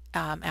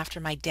 after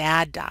my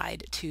dad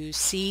died, to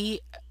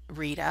see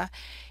Rita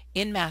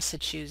in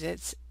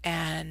Massachusetts,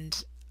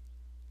 and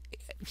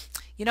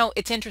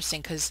it's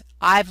interesting because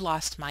I've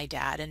lost my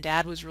dad, and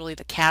dad was really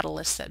the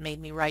catalyst that made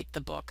me write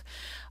the book.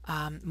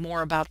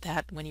 More about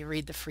that when you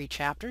read the free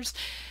chapters,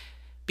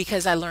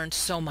 because I learned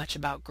so much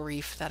about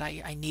grief that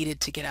I needed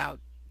to get out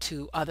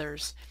to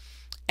others.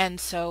 And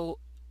so,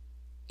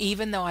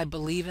 even though I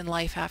believe in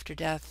life after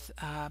death,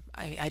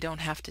 I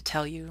don't have to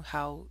tell you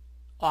how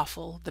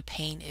awful the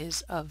pain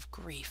is of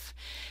grief.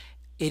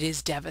 It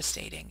is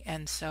devastating.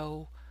 And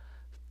so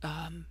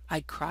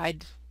I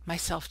cried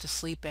myself to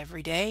sleep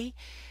every day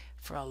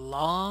for a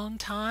long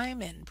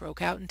time and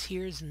broke out in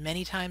tears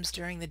many times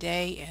during the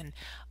day. And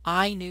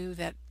I knew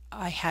that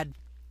I had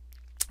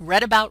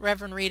read about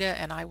Reverend Rita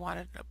and I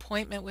wanted an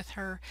appointment with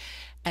her.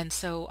 And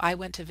so I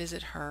went to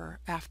visit her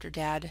after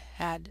Dad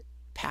had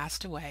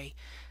passed away,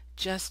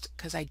 just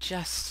because I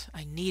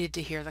needed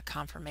to hear the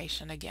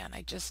confirmation again.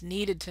 I just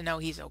needed to know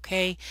he's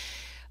okay,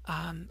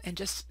 and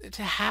just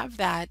to have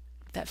that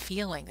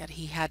feeling that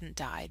he hadn't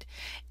died.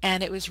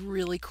 And it was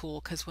really cool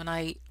because when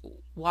I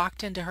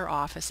walked into her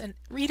office, and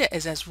Rita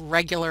is as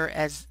regular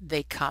as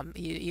they come.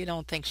 You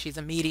don't think she's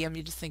a medium,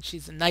 you just think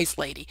she's a nice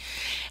lady.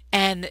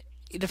 And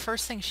the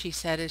first thing she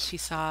said is she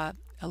saw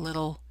a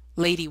little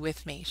lady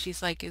with me.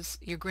 She's like, "Is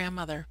your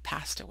grandmother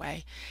passed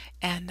away?"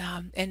 And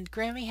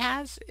Grammy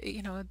has,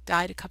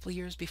 died a couple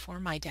years before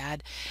my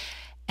dad.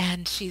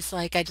 And she's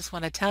like, "I just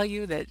want to tell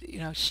you that,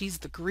 she's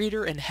the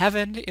greeter in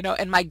heaven."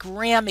 And my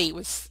Grammy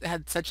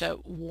had such a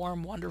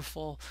warm,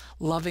 wonderful,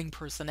 loving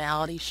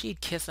personality.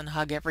 She'd kiss and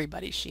hug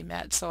everybody she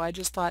met. So I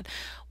just thought,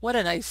 what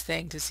a nice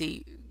thing to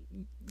see.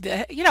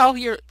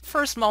 Your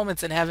first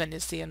moments in heaven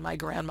is seeing my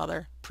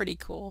grandmother. Pretty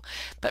cool.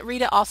 But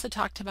Rita also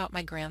talked about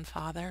my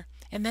grandfather.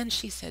 And then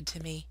she said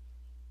to me,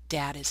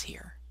 "Dad is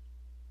here."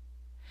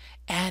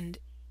 And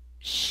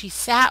she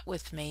sat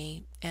with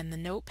me and the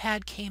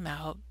notepad came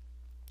out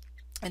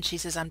and she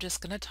says, "I'm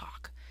just going to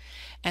talk."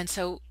 And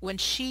so when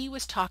she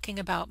was talking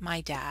about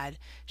my dad,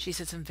 she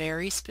said some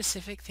very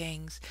specific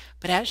things,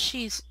 but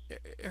as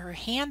her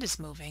hand is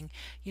moving,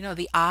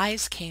 the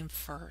eyes came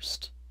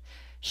first.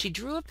 She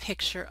drew a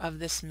picture of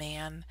this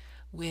man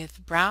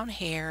with brown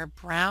hair,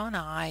 brown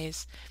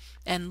eyes,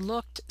 and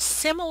looked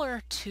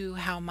similar to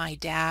how my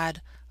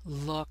dad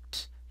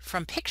looked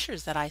from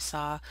pictures that I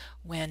saw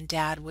when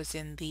Dad was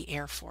in the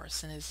Air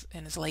Force in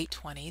his late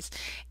 20s.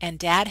 And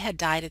Dad had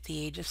died at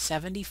the age of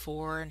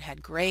 74 and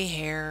had gray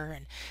hair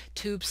and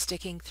tubes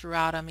sticking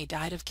throughout him. He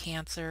died of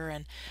cancer,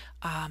 and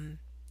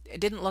it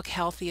didn't look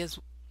healthy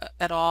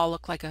at all,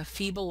 looked like a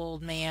feeble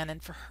old man.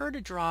 And for her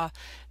to draw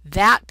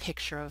that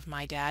picture of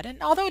my dad,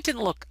 and although it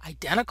didn't look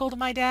identical to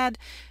my dad,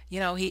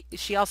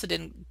 she also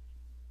didn't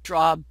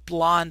draw a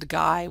blonde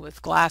guy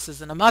with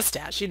glasses and a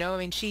mustache. I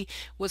mean, she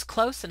was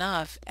close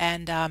enough.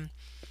 And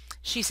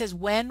she says,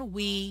 when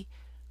we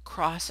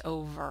cross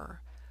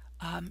over,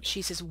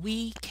 she says,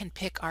 we can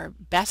pick our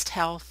best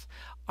health,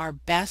 our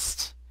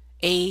best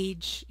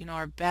age,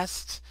 our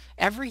best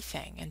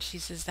everything. And she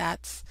says,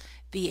 that's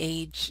the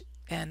age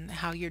and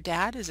how your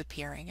dad is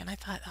appearing. And I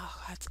thought,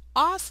 oh, that's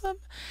awesome.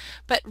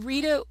 But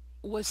Rita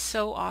was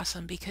so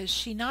awesome because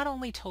she not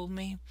only told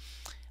me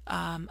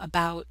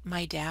about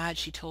my dad.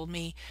 She told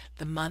me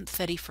the month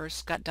that he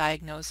first got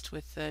diagnosed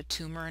with the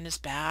tumor in his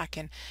back,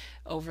 and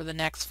over the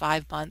next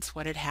 5 months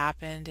what had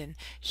happened. And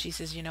she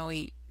says,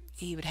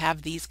 he would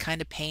have these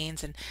kind of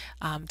pains, and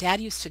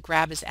Dad used to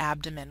grab his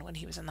abdomen when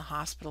he was in the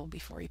hospital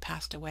before he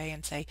passed away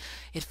and say,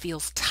 "It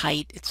feels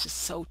tight. It's just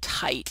so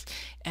tight,"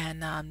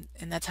 and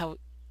that's how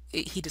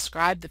he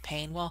described the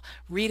pain. Well,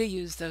 Rita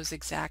used those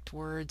exact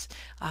words.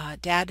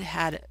 Dad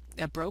had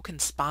a broken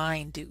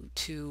spine due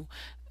to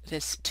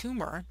this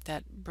tumor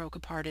that broke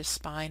apart his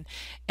spine,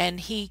 and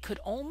he could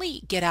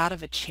only get out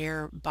of a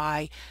chair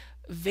by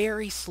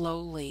very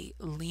slowly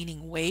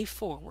leaning way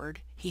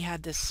forward. He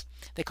had this,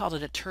 they called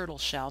it a turtle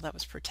shell that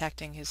was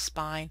protecting his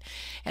spine,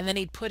 and then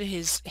he'd put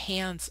his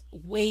hands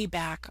way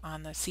back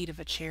on the seat of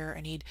a chair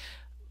and he'd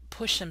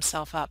push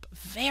himself up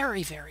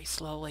very, very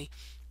slowly.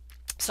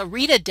 So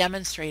Rita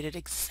demonstrated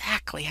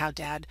exactly how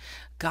Dad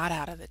got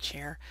out of the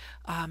chair.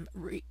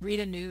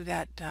 Rita knew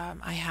that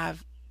I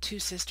have two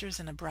sisters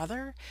and a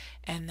brother,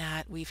 and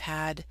that we've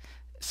had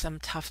some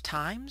tough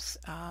times.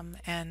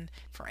 And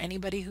for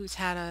anybody who's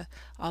had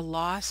a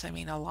loss, I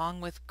mean,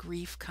 along with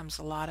grief comes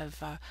a lot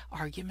of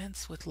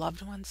arguments with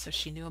loved ones, so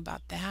she knew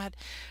about that.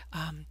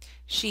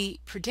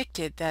 She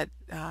predicted that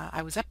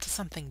I was up to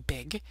something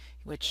big,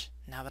 which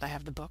now that I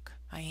have the book,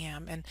 I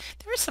am. And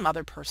there are some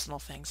other personal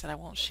things that I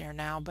won't share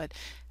now, but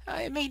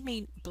it made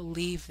me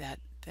believe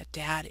that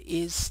Dad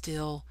is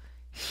still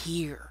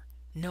here,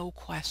 no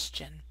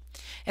question.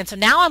 And so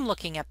now I'm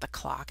looking at the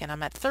clock and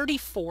I'm at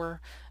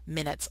 34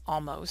 minutes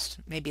almost,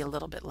 maybe a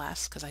little bit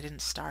less because I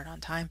didn't start on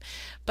time.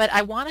 But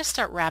I want to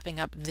start wrapping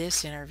up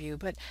this interview,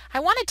 but I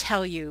want to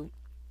tell you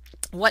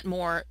what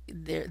more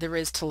there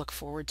is to look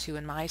forward to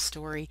in my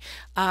story.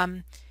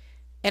 And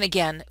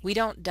again, we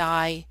don't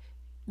die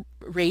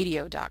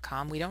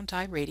radio.com. We don't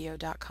die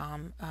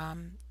radio.com.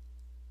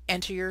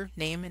 Enter your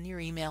name and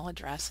your email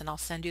address, and I'll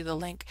send you the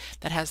link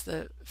that has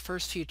the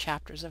first few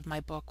chapters of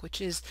my book,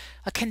 which is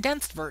a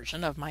condensed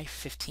version of my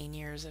 15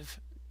 years of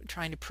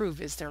trying to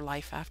prove, is there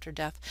life after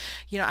death?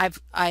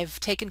 I've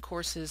taken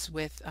courses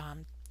with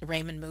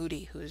Raymond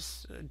Moody,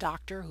 who's a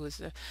doctor, who's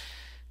a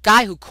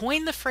guy who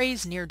coined the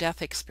phrase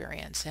near-death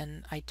experience,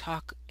 and I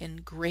talk in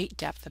great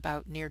depth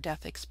about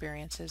near-death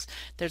experiences.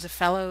 There's a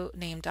fellow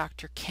named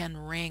Dr. Ken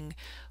Ring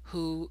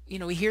who,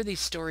 we hear these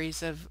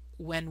stories of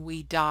when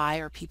we die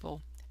or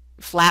people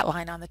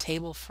flatline on the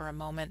table for a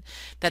moment,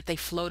 that they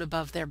float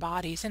above their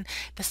bodies. And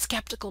the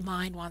skeptical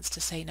mind wants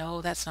to say,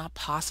 no, that's not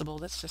possible.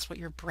 That's just what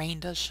your brain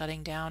does,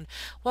 shutting down.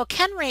 Well,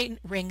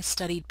 Ring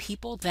studied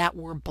people that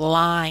were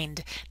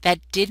blind, that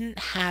didn't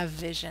have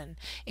vision.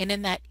 And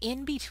in that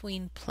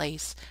in-between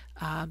place,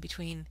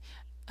 between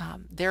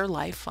their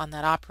life on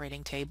that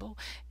operating table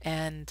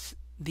and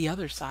the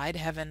other side,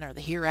 heaven or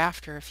the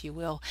hereafter, if you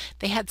will,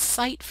 they had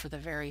sight for the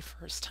very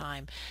first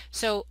time.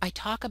 So I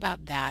talk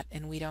about that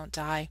and We Don't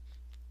Die.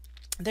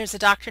 There's a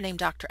doctor named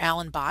Dr.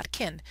 Alan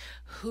Botkin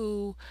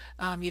who,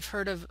 you've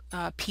heard of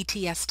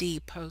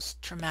PTSD,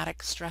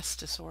 post-traumatic stress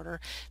disorder,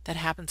 that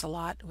happens a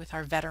lot with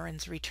our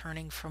veterans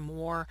returning from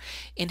war.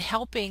 In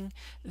helping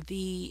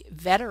the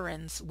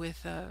veterans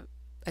with a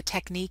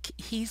technique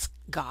he's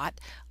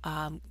got,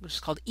 which is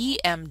called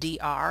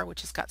EMDR,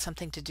 which has got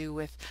something to do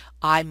with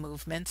eye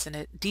movements, and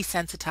it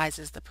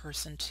desensitizes the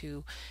person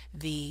to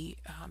the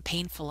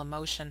painful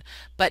emotion.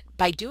 But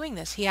by doing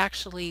this, he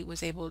actually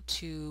was able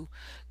to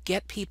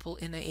get people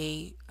in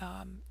a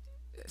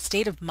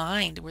state of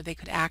mind where they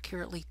could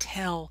accurately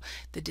tell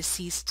the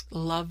deceased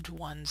loved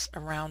ones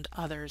around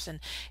others.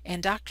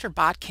 And Dr.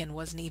 Botkin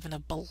wasn't even a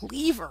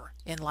believer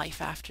in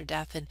life after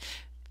death, and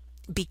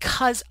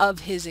because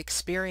of his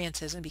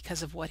experiences and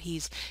because of what he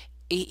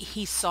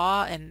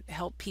saw and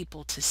helped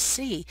people to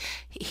see,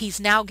 he's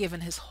now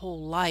given his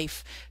whole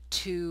life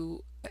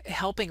to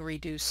helping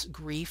reduce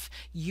grief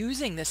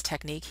using this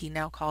technique. He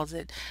now calls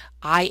it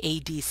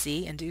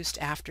IADC, induced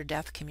after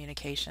death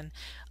communication.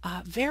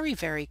 Very,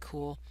 very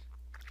cool.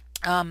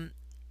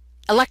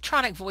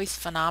 Electronic voice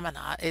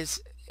phenomena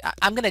is,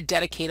 I'm going to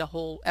dedicate a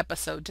whole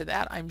episode to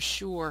that, I'm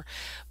sure,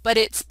 but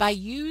it's by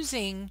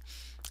using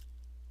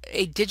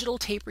a digital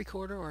tape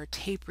recorder or a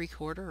tape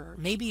recorder, or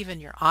maybe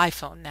even your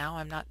iPhone now,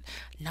 I'm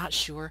not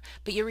sure,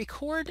 but you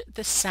record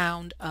the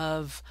sound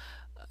of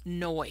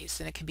noise,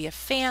 and it can be a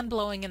fan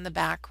blowing in the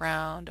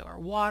background or a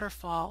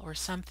waterfall or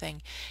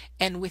something,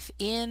 and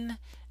within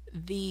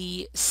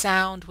the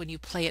sound, when you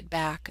play it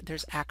back,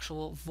 there's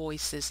actual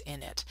voices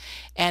in it.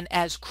 And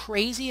as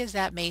crazy as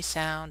that may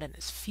sound, and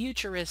as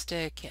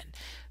futuristic,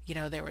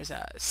 and there was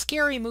a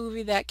scary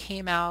movie that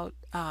came out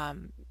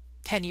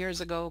 10 years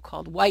ago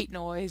called White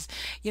Noise.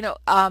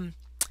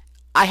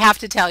 I have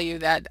to tell you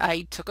that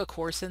I took a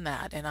course in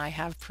that, and I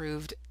have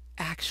proved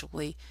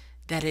actually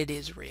that it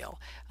is real.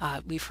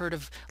 We've heard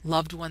of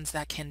loved ones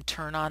that can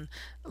turn on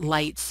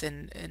lights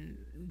and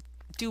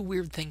do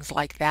weird things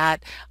like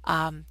that.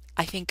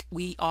 I think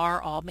we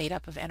are all made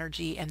up of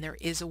energy, and there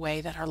is a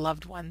way that our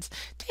loved ones,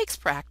 takes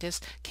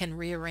practice, can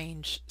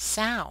rearrange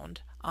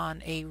sound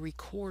on a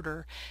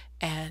recorder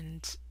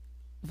and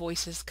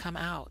voices come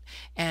out.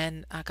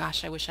 And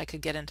gosh, I wish I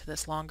could get into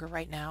this longer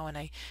right now, and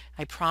I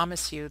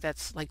promise you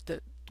that's like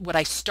what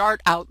I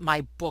start out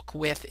my book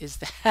with is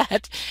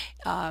that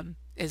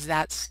is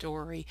that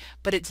story.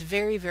 But it's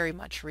very, very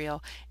much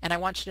real, and I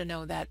want you to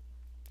know that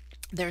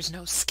there's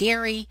no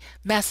scary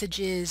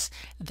messages.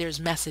 There's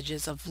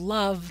messages of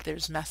love.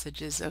 There's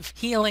messages of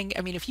healing.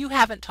 I mean, if you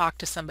haven't talked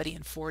to somebody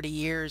in 40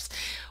 years,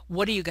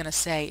 what are you going to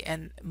say?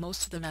 And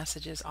most of the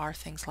messages are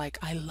things like,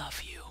 I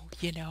love you,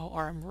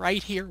 or I'm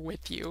right here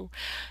with you,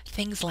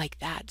 things like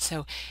that.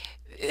 So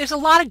there's a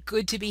lot of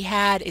good to be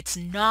had. It's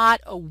not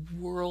a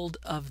world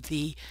of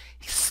the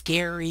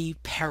scary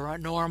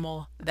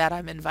paranormal that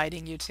I'm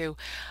inviting you to.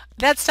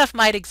 That stuff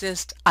might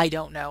exist. I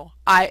don't know.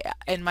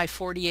 In my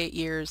 48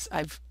 years,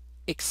 I've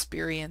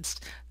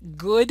experienced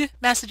good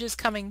messages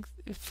coming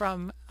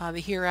from the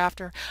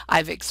hereafter.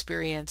 I've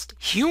experienced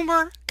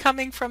humor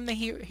coming from the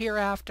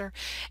hereafter,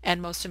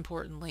 and most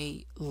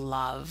importantly,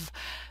 love.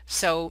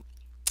 So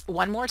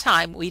one more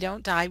time, We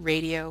Don't Die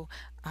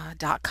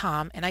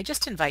Radio.com, and I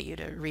just invite you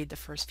to read the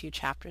first few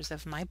chapters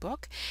of my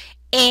book.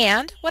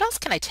 And what else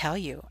can I tell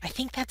you? I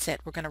think that's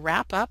it. We're going to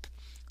wrap up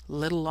a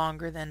little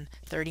longer than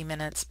 30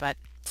 minutes, but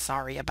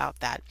sorry about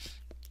that.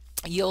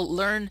 You'll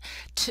learn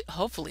to,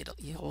 hopefully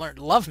you'll learn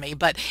to love me,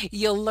 but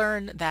you'll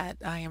learn that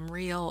I am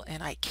real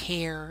and I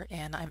care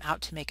and I'm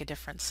out to make a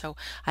difference. So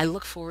I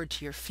look forward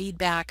to your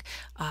feedback.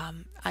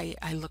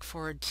 I look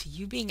forward to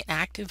you being an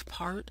active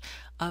part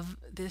of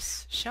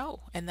this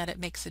show and that it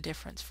makes a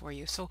difference for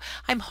you. So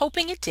I'm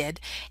hoping it did.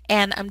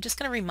 And I'm just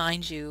going to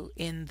remind you,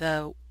 in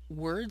the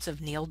words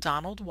of Neil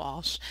Donald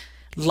Walsh,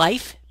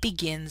 life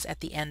begins at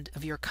the end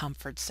of your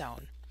comfort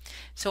zone.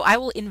 So I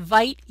will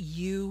invite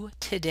you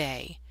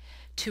today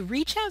to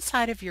reach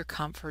outside of your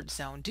comfort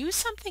zone. Do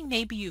something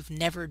maybe you've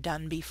never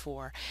done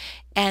before,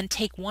 and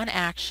take one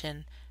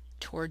action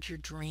towards your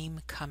dream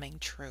coming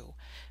true.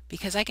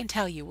 Because I can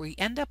tell you, we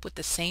end up with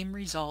the same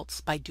results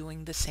by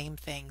doing the same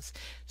things.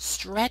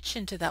 Stretch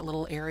into that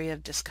little area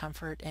of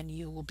discomfort and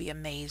you will be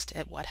amazed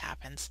at what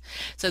happens.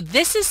 So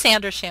this is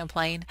Sandra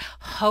Champlain,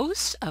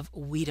 host of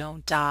We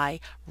Don't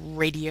Die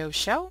radio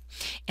show.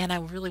 And I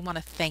really want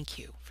to thank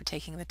you for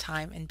taking the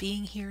time and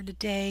being here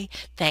today.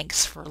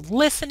 Thanks for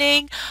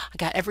listening. I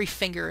got every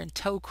finger and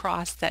toe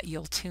crossed that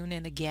you'll tune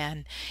in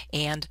again,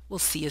 and we'll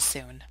see you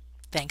soon.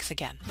 Thanks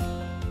again.